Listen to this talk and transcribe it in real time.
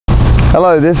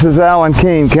Hello, this is Alan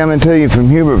Keene coming to you from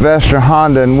Hubert Vester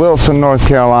Honda in Wilson, North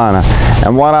Carolina.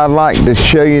 And what I'd like to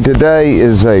show you today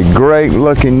is a great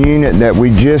looking unit that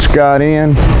we just got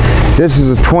in. This is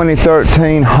a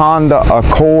 2013 Honda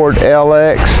Accord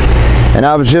LX. And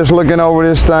I was just looking over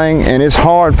this thing and it's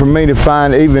hard for me to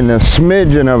find even a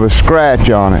smidgen of a scratch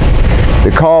on it.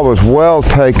 The car was well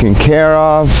taken care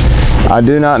of. I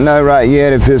do not know right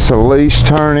yet if it's a lease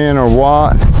turn-in or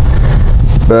what,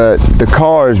 but the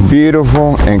car is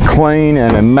beautiful and clean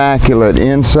and immaculate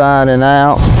inside and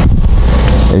out,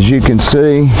 as you can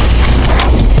see.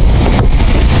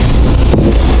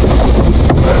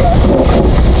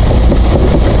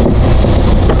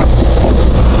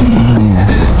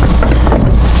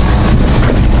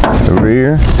 The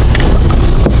rear.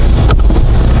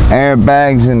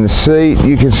 Airbags in the seat.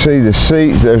 You can see the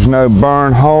seats. There's no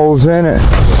burn holes in it.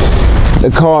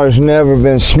 The car has never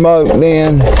been smoked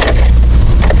in.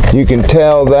 You can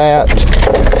tell that.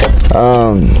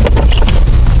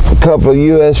 A couple of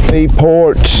USB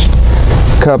ports,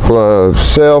 a couple of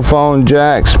cell phone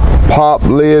jacks, pop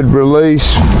lid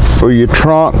release for your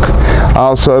trunk,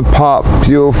 also pop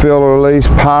fuel filler release,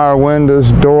 power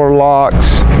windows, door locks,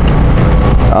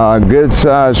 good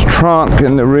sized trunk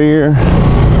in the rear.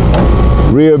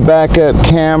 Rear backup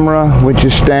camera, which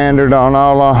is standard on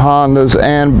all our Hondas,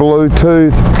 and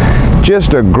Bluetooth.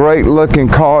 Just a great looking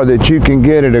car that you can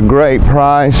get at a great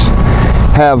price.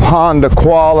 Have Honda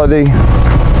quality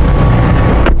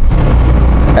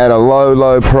at a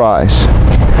low price.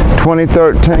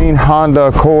 2013 Honda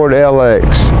Accord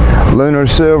LX. Lunar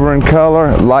silver in color.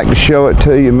 I'd like to show it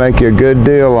to you, make you a good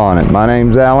deal on it. My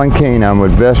name's Alan Keene. I'm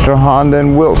with Vester Honda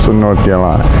in Wilson, North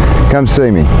Carolina. Come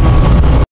see me.